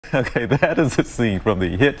Okay, that is a scene from the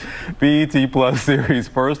hit BET Plus series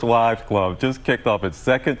First Wives Club. Just kicked off its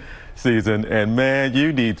second season, and man,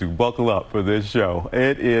 you need to buckle up for this show.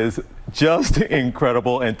 It is just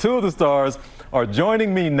incredible, and two of the stars are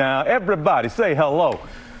joining me now. Everybody say hello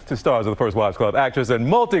to stars of the First Wives Club, actress and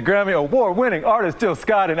multi-Grammy award-winning artist Jill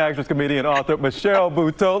Scott, and actress, comedian, author Michelle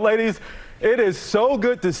Buteau. Ladies, it is so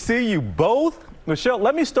good to see you both. Michelle,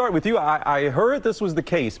 let me start with you. I heard this was the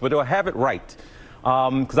case, but do I have it right?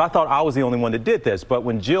 Because I thought I was the only one that did this, but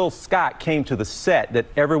when Jill Scott came to the set, that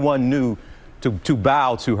everyone knew to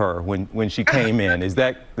bow to her when she came in. Is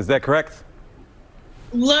that correct?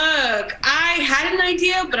 Look, I had an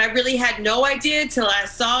idea, but I really had no idea till I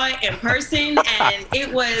saw it in person, and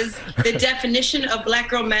it was the definition of black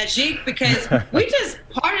girl magic, because we just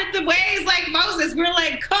parted the ways like Moses. We're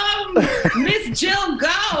like, come, Miss Jill,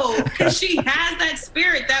 go, because she has that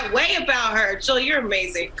spirit, that way about her. Jill, you're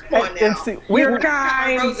amazing. Come on now. And see,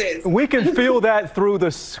 we can feel that through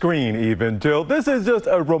the screen even, Jill. This is just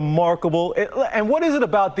a remarkable, and what is it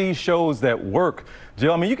about these shows that work,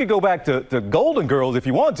 Jill? I mean, you could go back to Golden Girls if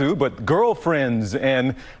you want to, but Girlfriends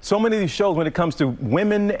and so many of these shows when it comes to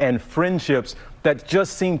women and friendships that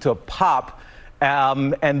just seem to pop.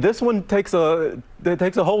 And this one takes a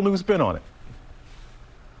whole new spin on it.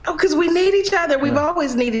 Oh, because we need each other. We've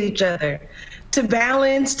always needed each other to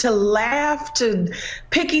balance, to laugh, to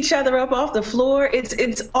pick each other up off the floor.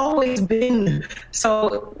 It's always been.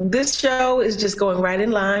 So this show is just going right in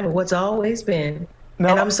line with what's always been.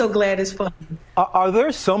 Now, and I'm so glad it's fun. Are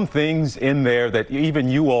there some things in there that even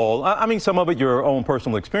you all, I mean, some of it your own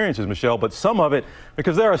personal experiences, Michelle, but some of it,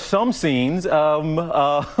 because there are some scenes, I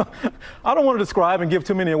don't want to describe and give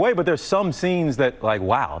too many away, but there's some scenes that, like,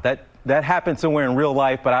 wow, that happened somewhere in real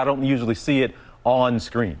life, but I don't usually see it on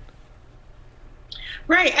screen.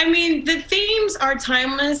 Right. I mean, the themes are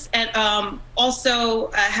timeless and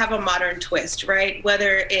also have a modern twist, right?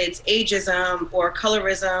 Whether it's ageism or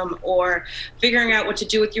colorism or figuring out what to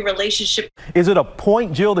do with your relationship. Is it a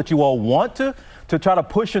point, Jill, that you all want to try to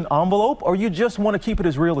push an envelope, or you just want to keep it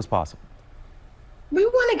as real as possible? We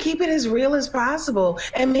want to keep it as real as possible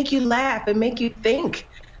and make you laugh and make you think.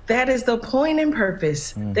 That is the point and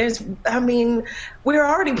purpose. I mean, we're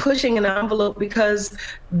already pushing an envelope because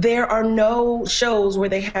there are no shows where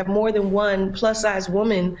they have more than one plus-size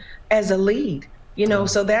woman as a lead, you know,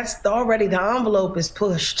 so that's already, the envelope is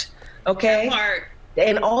pushed, okay? That part.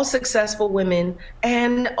 And all successful women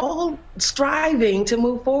and all striving to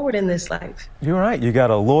move forward in this life. You're right. You got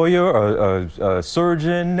a lawyer, a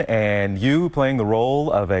surgeon, and you playing the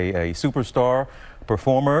role of a superstar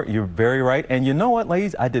performer. You're very right. And you know what,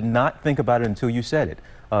 ladies? I did not think about it until you said it.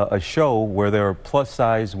 A show where there are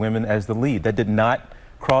plus-size women as the lead. That did not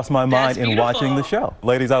cross my mind in watching the show.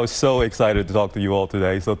 Ladies, I was so excited to talk to you all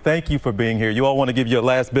today. So thank you for being here. You all want to give your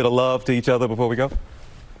last bit of love to each other before we go?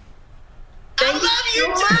 I love you,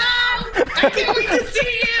 Jill. I can't wait to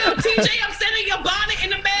see you. TJ, I'm sending your bonnet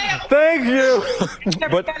in the mail. Thank you.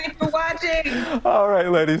 Everybody for watching. All right,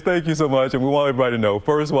 ladies, thank you so much. And we want everybody to know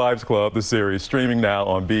First Wives Club, the series, streaming now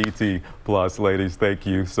on BET Plus. Ladies, thank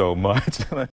you so much.